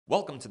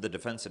Welcome to the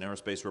Defense and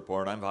Aerospace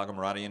Report. I'm Vago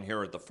Muradian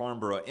here at the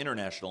Farnborough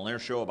International Air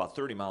Show, about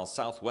 30 miles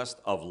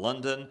southwest of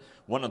London,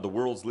 one of the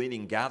world's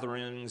leading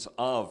gatherings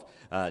of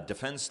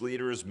defense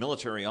leaders,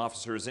 military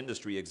officers,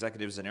 industry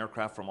executives, and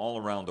aircraft from all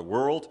around the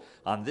world.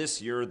 On this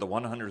year, the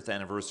 100th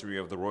anniversary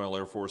of the Royal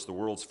Air Force, the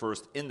world's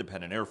first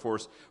independent air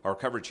force. Our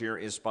coverage here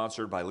is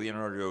sponsored by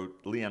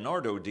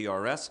Leonardo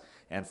DRS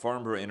and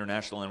Farnborough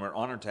International, and we're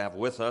honored to have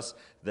with us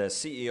the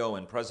CEO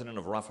and president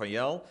of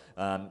Rafael,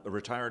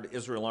 retired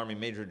Israel Army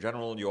Major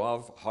General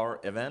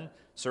Har-Even.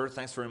 Sir,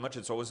 thanks very much.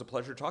 It's always a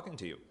pleasure talking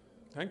to you.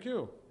 Thank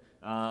you.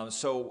 A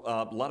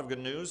lot of good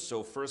news.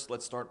 So first,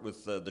 let's start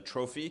with the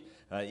trophy.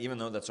 Even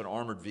though that's an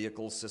armored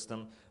vehicle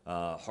system,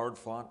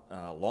 hard-fought,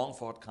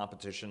 long-fought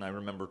competition. I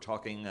remember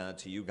talking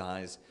to you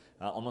guys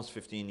almost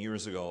 15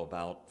 years ago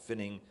about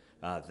fitting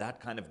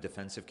that kind of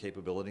defensive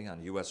capability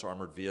on U.S.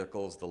 armored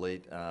vehicles. The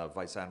late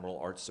Vice Admiral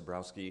Art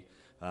Zabrowski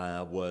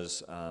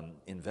was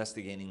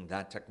investigating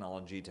that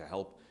technology to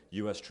help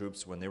U.S.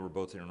 troops when they were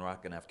both in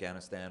Iraq and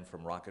Afghanistan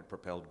from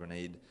rocket-propelled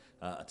grenade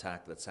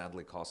attack that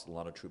sadly cost a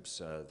lot of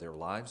troops their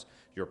lives.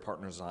 Your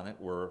partners on it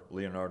were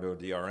Leonardo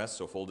DRS,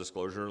 so full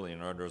disclosure,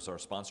 Leonardo is our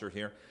sponsor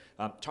here.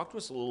 Talk to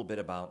us a little bit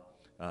about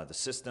the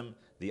system,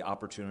 the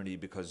opportunity,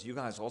 because you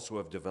guys also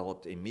have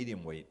developed a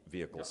medium-weight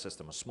vehicle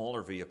system, a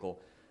smaller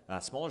vehicle,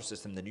 smaller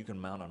system that you can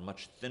mount on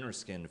much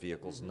thinner-skinned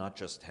vehicles, not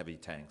just heavy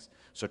tanks.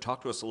 So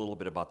talk to us a little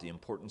bit about the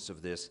importance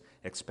of this,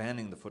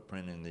 expanding the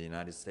footprint in the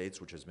United States,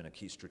 which has been a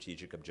key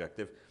strategic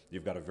objective.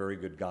 You've got a very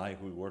good guy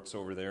who works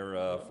over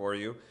there for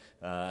you.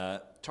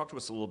 Talk to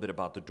us a little bit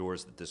about the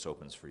doors that this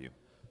opens for you.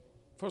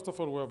 First of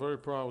all, we are very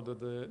proud that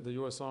the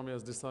U.S. Army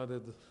has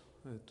decided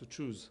to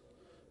choose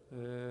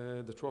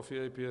the Trophy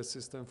APS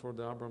system for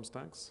the Abrams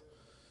tanks.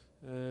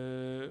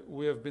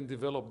 We have been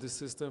developed this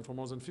system for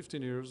more than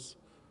 15 years.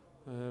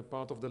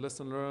 Part of the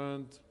lesson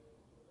learned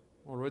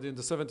already in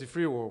the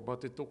 73 war,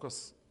 but it took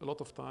us a lot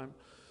of time.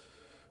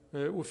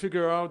 We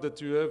figure out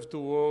that you have to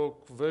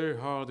work very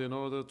hard in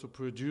order to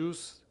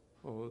produce,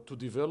 or to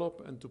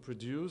develop and to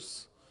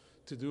produce,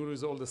 to deal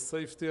with all the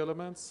safety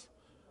elements,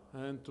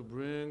 and to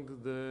bring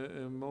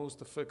the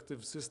most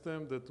effective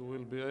system that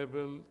will be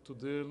able to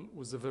deal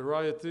with a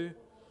variety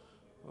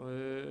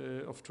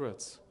of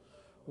threats.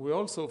 We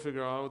also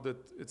figure out that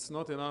it's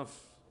not enough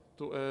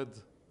to add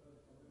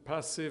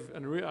passive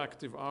and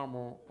reactive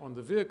armor on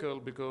the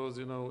vehicle because,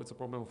 it's a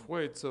problem of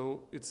weight,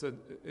 so it's a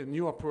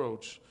new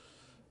approach.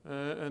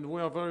 And we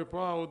are very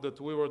proud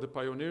that we were the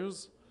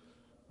pioneers.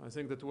 I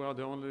think that we are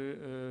the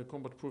only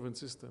combat-proven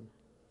system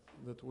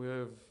that we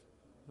have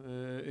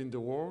in the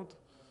world.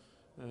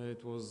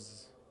 It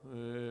was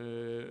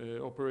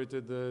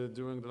operated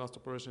during the last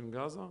operation in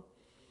Gaza.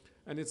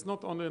 And it's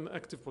not only an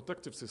active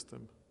protective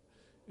system.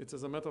 It's,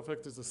 as a matter of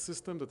fact, it's a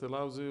system that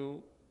allows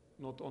you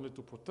not only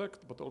to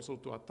protect, but also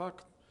to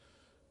attack.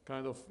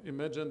 Kind of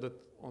imagine that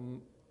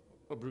on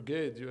a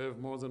brigade you have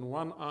more than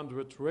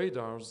 100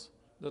 radars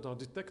that are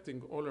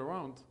detecting all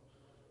around,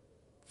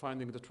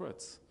 finding the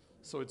threats.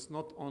 So it's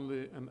not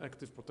only an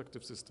active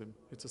protective system,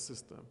 it's a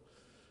system.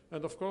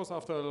 And of course,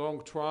 after a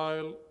long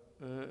trial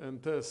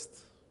and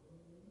test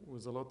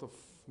with a lot of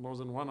more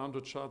than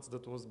 100 shots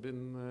that was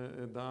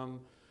been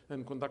done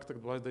and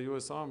conducted by the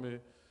US Army,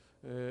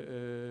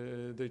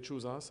 they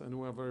choose us, and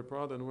we are very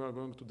proud, and we are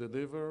going to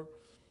deliver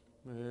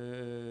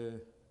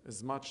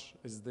as much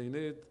as they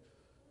need.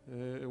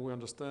 We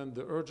understand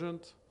the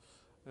urgent,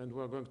 and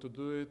we are going to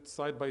do it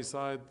side by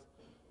side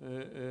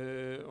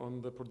on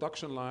the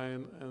production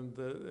line,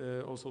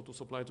 and also to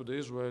supply to the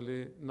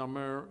Israeli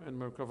Namer and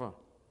Merkava.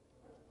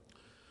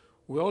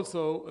 We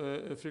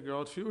also figured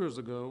out a few years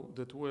ago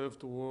that we have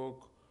to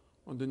work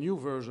on the new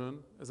version.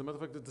 As a matter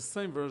of fact, it's the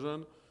same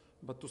version,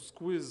 but to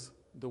squeeze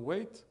the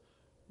weight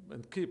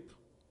and keep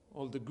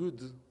all the good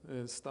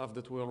stuff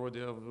that we already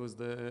have with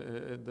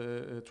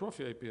the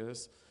Trophy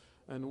APS,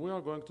 and we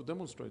are going to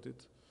demonstrate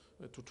it,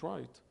 to try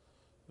it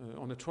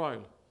on a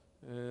trial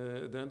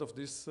at the end of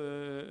this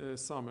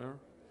summer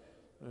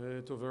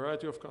to a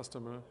variety of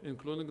customers,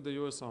 including the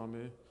US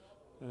Army,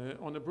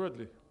 on a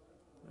Bradley.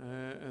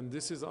 And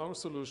this is our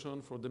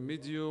solution for the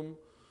medium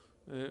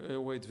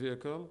weight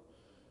vehicle,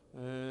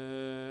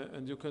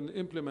 and you can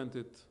implement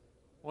it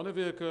on a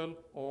vehicle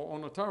or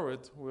on a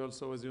turret. We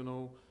also, as you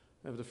know,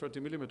 have the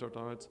 30-millimeter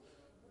turrets.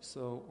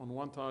 So on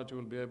one turret, you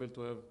will be able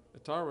to have a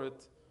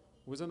turret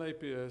with an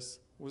APS,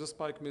 with a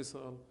spike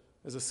missile,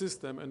 as a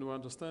system. And we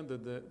understand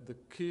that the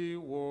key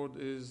word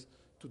is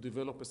to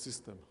develop a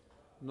system,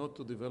 not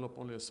to develop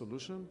only a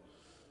solution.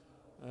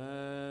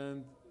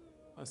 And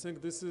I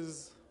think this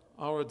is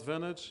our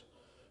advantage,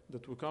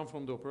 that we come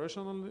from the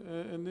operational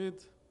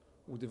need,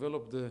 we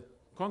develop the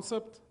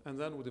concept, and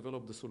then we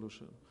develop the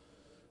solution.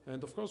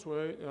 And of course, we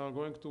are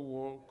going to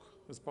work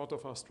as part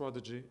of our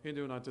strategy in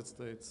the United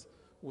States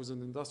with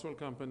an industrial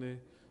company,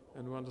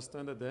 and we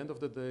understand at the end of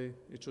the day,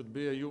 it should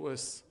be a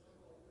US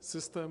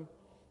system,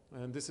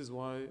 and this is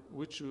why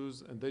we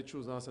choose, and they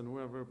choose us, and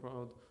we are very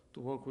proud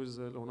to work with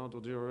Leonardo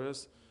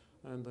DRS,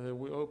 and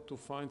we hope to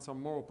find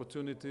some more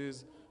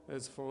opportunities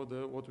as for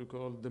what we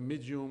call the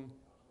medium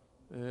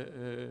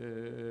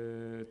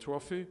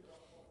trophy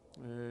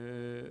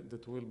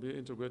that will be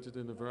integrated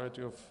in a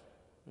variety of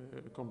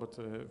combat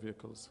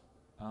vehicles.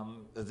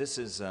 This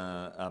is,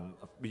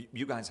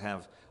 you guys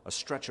have a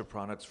stretch of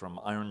products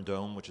from Iron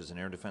Dome, which is an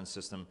air defense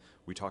system.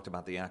 We talked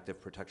about the active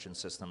protection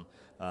system.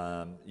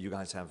 You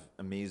guys have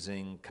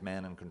amazing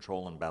command and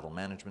control and battle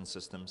management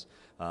systems,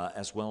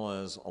 as well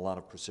as a lot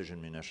of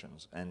precision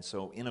munitions. And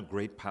so in a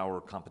great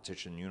power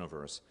competition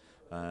universe,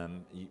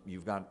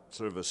 you've got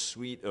sort of a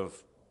suite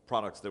of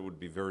products that would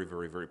be very,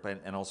 very, very,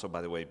 and also,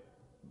 by the way,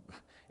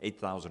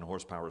 8,000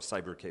 horsepower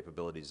cyber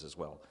capabilities as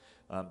well.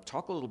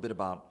 Talk a little bit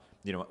about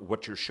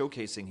what you're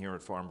showcasing here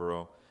at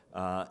Farnborough,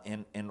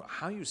 and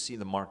how you see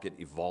the market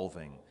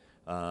evolving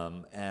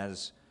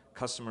as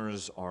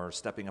customers are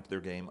stepping up their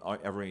game.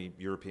 Every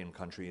European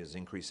country is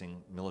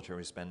increasing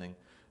military spending.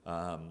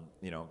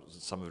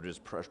 Some of it is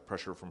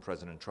pressure from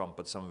President Trump,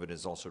 but some of it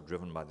is also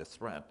driven by the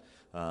threat,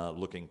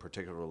 looking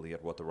particularly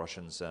at what the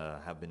Russians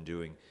have been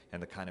doing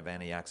and the kind of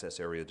anti-access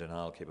area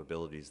denial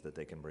capabilities that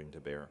they can bring to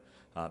bear.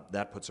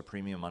 That puts a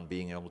premium on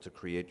being able to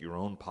create your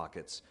own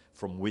pockets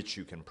from which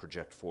you can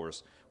project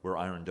force, where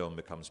Iron Dome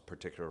becomes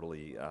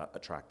particularly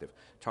attractive.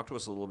 Talk to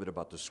us a little bit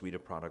about the suite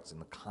of products and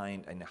the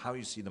kind and how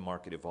you see the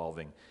market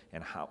evolving,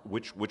 and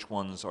which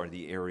ones are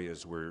the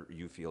areas where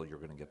you feel you're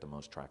going to get the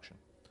most traction.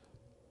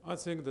 I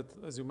think that,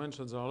 as you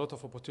mentioned, there are a lot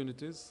of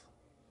opportunities.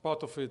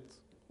 Part of it,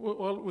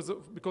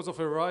 because of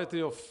a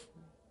variety of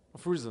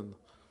reasons.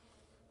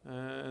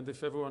 And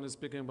if everyone is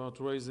speaking about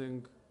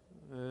raising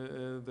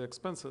the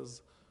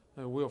expenses,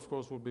 we, of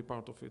course, will be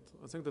part of it.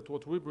 I think that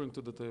what we bring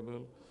to the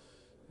table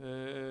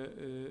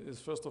is,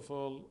 first of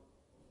all,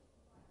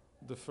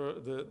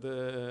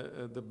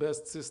 the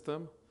best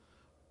system,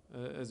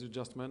 as you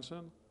just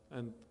mentioned,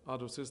 and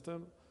other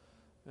system.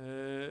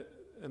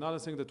 Another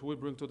thing that we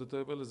bring to the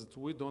table is that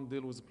we don't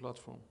deal with the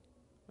platform.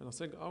 And I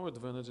think our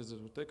advantage is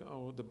that we take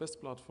the best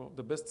platform,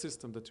 the best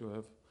system that you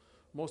have,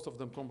 most of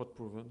them combat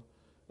proven,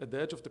 at the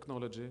edge of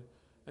technology,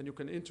 and you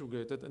can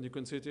integrate it, and you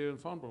can see it here in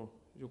Farnborough.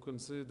 You can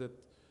see that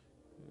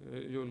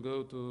you'll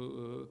go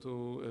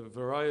to a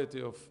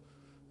variety of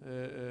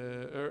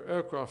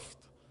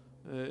aircraft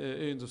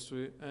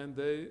industry, and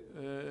they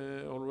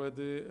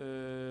already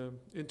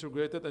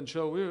integrated and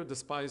show here the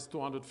Spice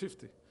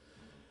 250.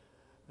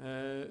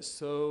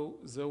 So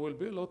there will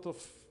be a lot of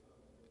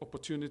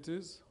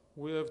opportunities.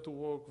 We have to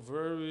work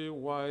very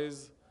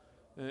wise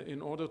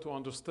in order to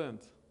understand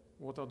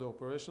what are the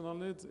operational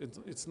needs.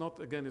 It's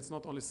not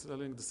only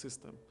selling the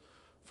system.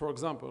 For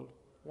example,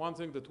 one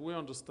thing that we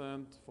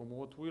understand from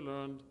what we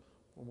learned,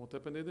 from what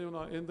happened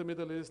in the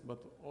Middle East,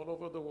 but all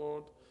over the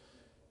world,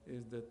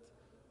 is that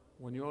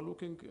when you are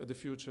looking at the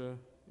future,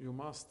 you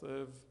must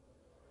have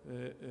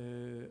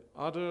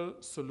other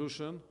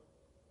solution,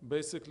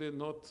 basically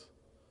not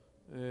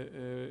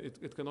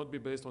it cannot be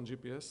based on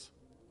GPS.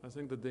 I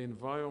think that the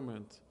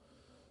environment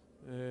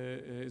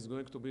is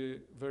going to be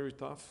very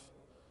tough.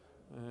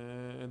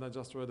 And I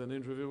just read an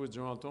interview with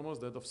General Thomas,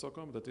 the head of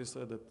SOCOM, that he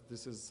said that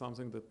this is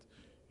something that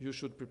you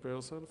should prepare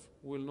yourself.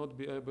 We will not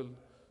be able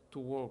to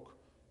work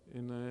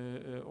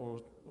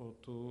or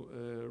to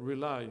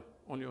rely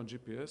only on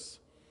GPS.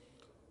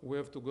 We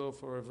have to go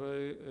for a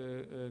very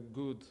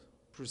good,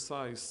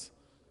 precise,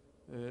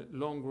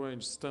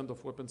 long-range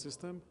standoff weapon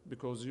system,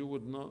 because you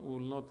will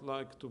not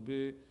like to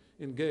be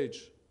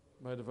engaged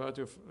by the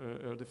variety of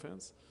air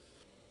defense.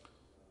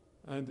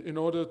 And in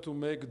order to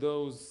make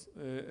those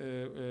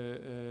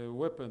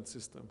weapon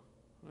system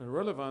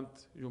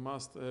relevant, you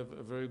must have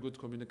a very good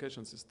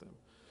communication system.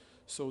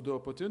 So the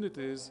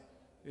opportunities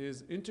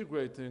is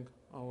integrating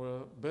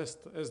our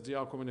best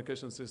SDR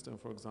communication system,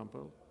 for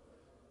example,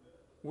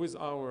 with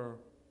our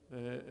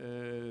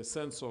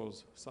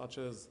sensors such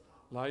as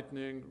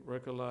lightning,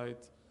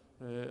 Recalight,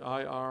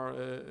 IR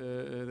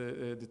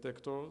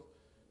detector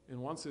in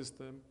one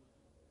system,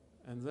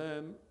 and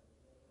then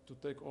to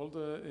take all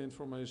the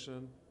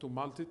information, to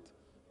mult it,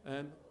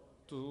 and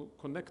to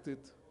connect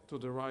it to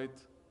the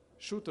right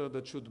shooter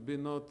that should be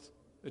not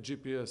a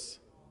GPS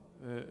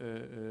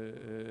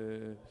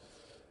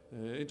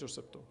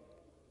interceptor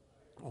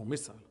or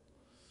missile.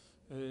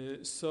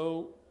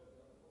 So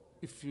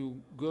if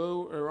you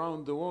go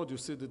around the world, you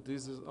see that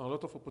this is a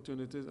lot of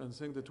opportunities, and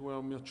think that we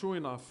are mature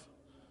enough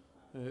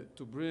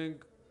to bring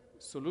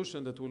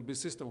solution that will be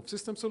system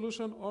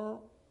solution or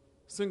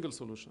single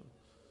solution.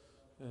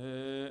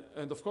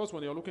 And of course,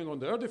 when you're looking on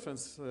the air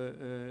defense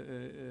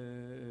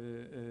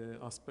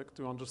aspect,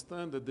 to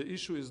understand that the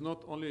issue is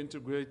not only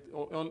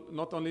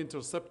not only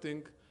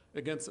intercepting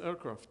against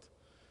aircraft.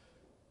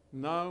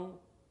 Now,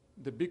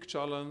 the big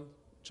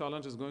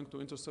challenge is going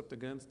to intercept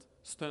against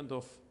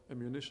standoff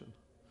ammunition.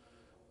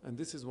 And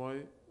this is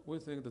why we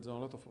think that there are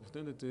a lot of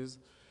opportunities.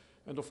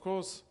 And of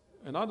course,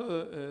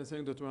 another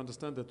thing that we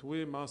understand, that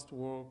we must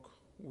work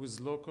with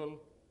local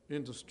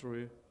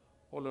industry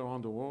all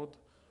around the world.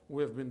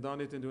 We have been done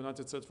it in the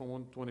United States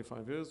for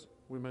 25 years.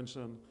 We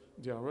mentioned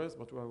DRS,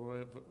 but we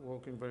are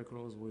working very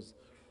close with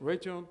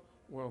Raytheon.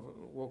 We are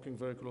working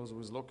very close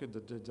with Lockheed,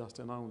 that they just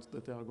announced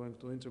that they are going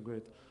to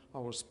integrate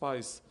our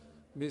Spice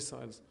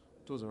missiles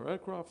to their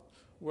aircraft.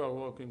 We are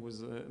working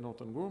with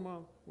Northrop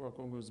Grumman, we are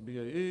working with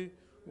BAE,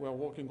 we are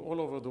working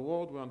all over the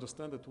world. We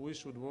understand that we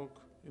should work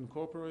and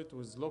cooperate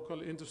with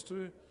local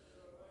industry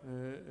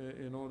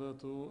in order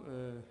to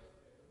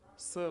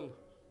sell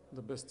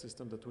the best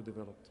system that we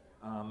developed.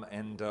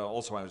 And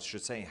also, I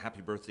should say,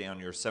 happy birthday on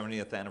your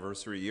 70th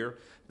anniversary year.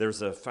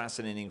 There's a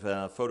fascinating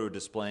photo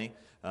display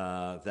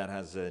that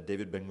has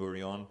David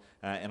Ben-Gurion,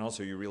 and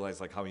also you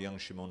realize like how young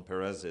Shimon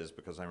Peres is,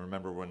 because I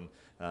remember when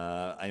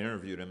I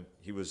interviewed him,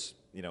 he was,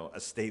 you know, a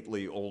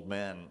stately old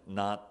man,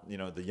 not, you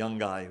know, the young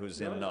guy who's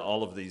in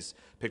all of these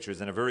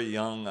pictures, and a very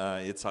young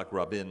Yitzhak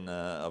Rabin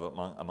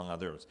among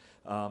others.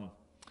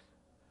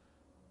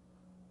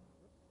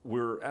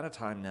 We're at a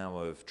time now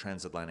of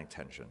transatlantic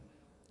tension.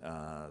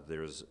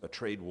 There's a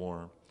trade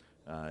war.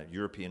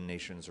 European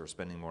nations are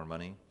spending more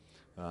money,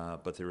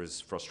 but there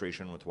is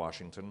frustration with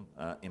Washington,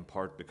 in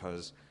part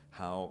because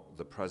how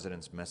the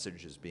president's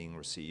message is being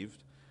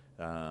received.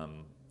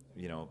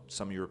 You know,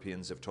 some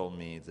Europeans have told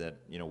me that,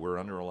 you know, we're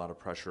under a lot of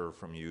pressure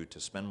from you to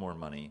spend more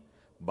money,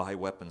 buy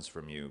weapons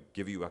from you,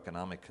 give you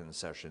economic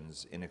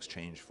concessions in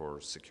exchange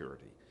for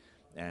security.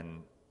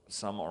 And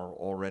some are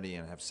already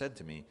and have said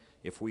to me,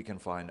 if we can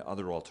find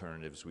other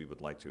alternatives, we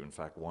would like to. In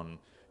fact, one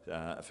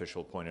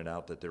official pointed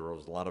out that there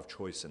is a lot of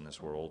choice in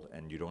this world,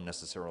 and you don't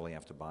necessarily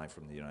have to buy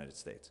from the United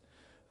States.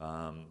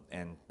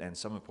 And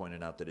some have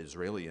pointed out that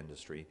Israeli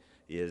industry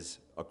is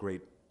a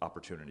great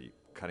opportunity,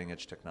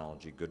 cutting-edge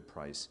technology, good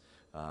price,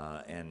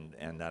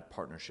 and that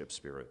partnership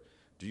spirit.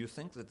 Do you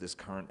think that this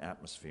current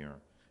atmosphere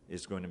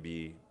is going to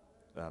be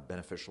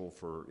beneficial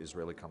for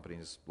Israeli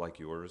companies like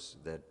yours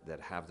that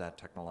have that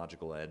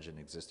technological edge and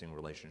existing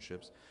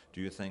relationships?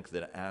 Do you think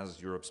that as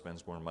Europe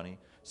spends more money,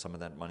 some of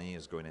that money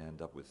is going to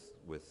end up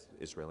with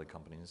Israeli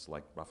companies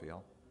like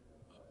Rafael?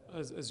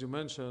 As you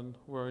mentioned,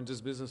 we're in this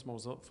business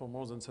for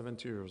more than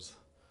 70 years.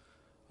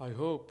 I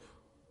hope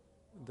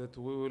that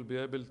we will be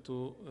able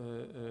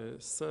to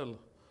sell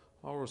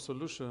our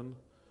solution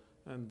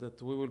and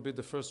that we will be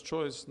the first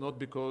choice, not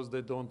because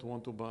they don't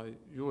want to buy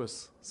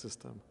US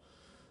system,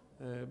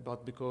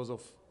 but because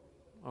of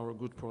our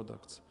good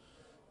products.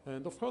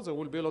 And of course, there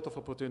will be a lot of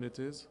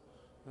opportunities,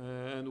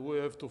 and we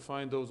have to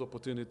find those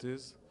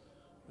opportunities.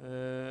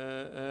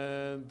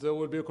 And there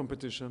will be a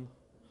competition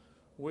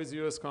with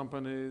US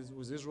companies,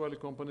 with Israeli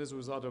companies,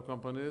 with other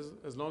companies.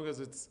 As long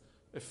as it's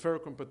a fair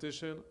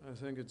competition, I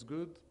think it's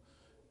good.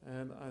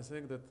 And I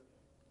think that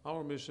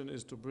our mission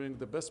is to bring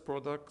the best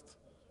product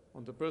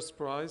on the best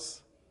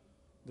price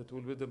that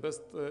will be the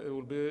best, it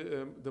will be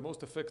the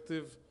most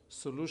effective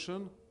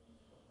solution.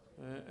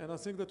 And I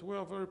think that we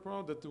are very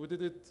proud that we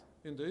did it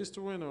in the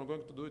history and are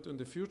going to do it in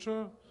the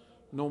future,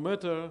 no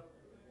matter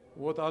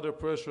what other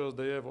pressures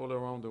they have all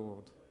around the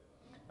world.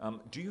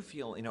 Do you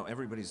feel, you know,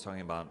 everybody's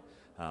talking about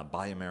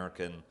Buy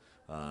American,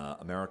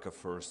 America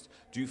First.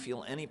 Do you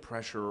feel any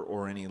pressure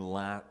or any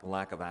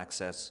lack of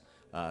access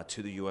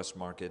to the U.S.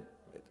 market?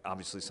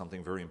 Obviously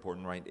something very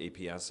important, right?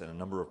 APS and a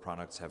number of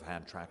products have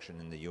had traction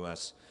in the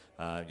U.S.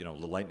 You know,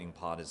 the Lightning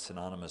Pod is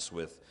synonymous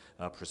with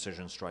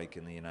precision strike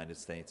in the United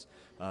States.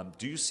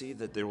 Do you see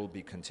that there will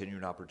be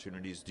continued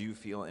opportunities? Do you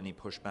feel any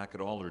pushback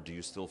at all, or do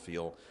you still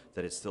feel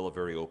that it's still a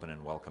very open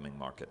and welcoming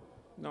market?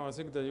 No, I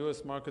think the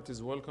U.S. market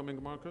is a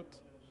welcoming market,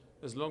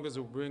 as long as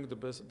we bring the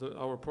best,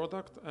 our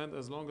product, and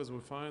as long as we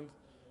find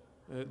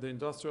the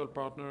industrial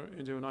partner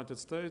in the United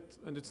States.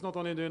 And it's not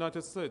only in the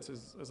United States,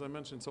 as I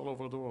mentioned, it's all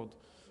over the world.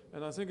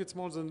 And I think it's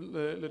more than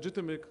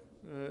legitimate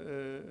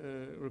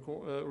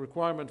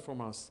requirement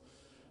from us.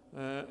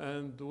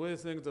 And we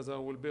think that there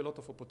will be a lot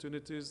of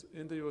opportunities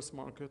in the US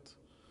market.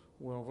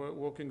 We're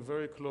working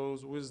very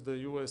close with the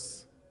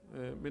US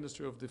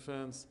Ministry of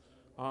Defense,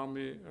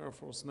 Army, Air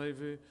Force,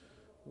 Navy.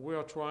 We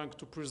are trying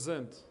to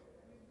present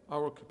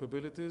our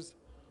capabilities.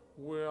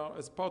 We are,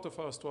 as part of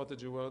our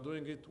strategy, we are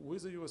doing it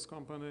with a US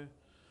company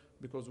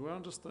because we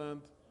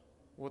understand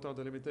what are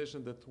the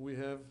limitations that we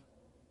have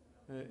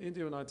in the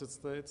United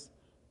States,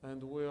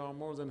 and we are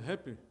more than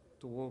happy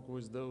to work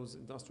with those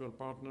industrial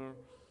partners.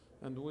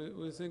 And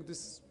we think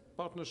this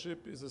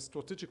partnership is a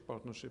strategic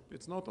partnership.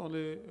 It's not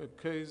only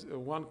a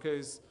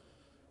one-case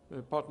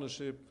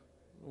partnership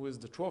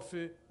with the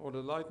Trophy or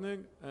the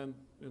Lightning, and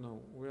you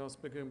know, we are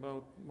speaking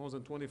about more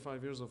than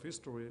 25 years of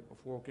history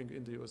of working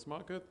in the US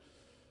market,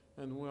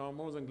 and we are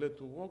more than glad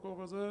to work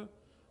over there.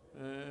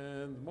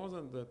 And more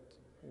than that,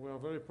 we are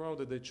very proud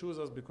that they choose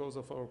us because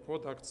of our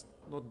products,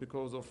 not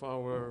because of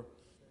our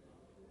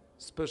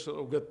special,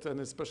 or get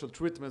any special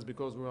treatments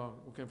because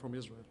we came from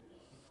Israel.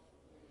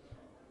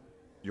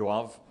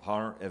 Yoav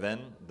Har-Even,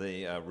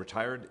 the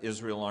retired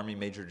Israel Army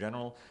Major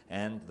General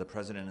and the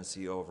President and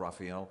CEO of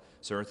Rafael.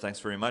 Sir, thanks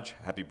very much.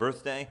 Happy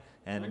birthday,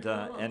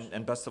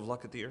 and best of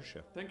luck at the air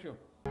show. Thank you.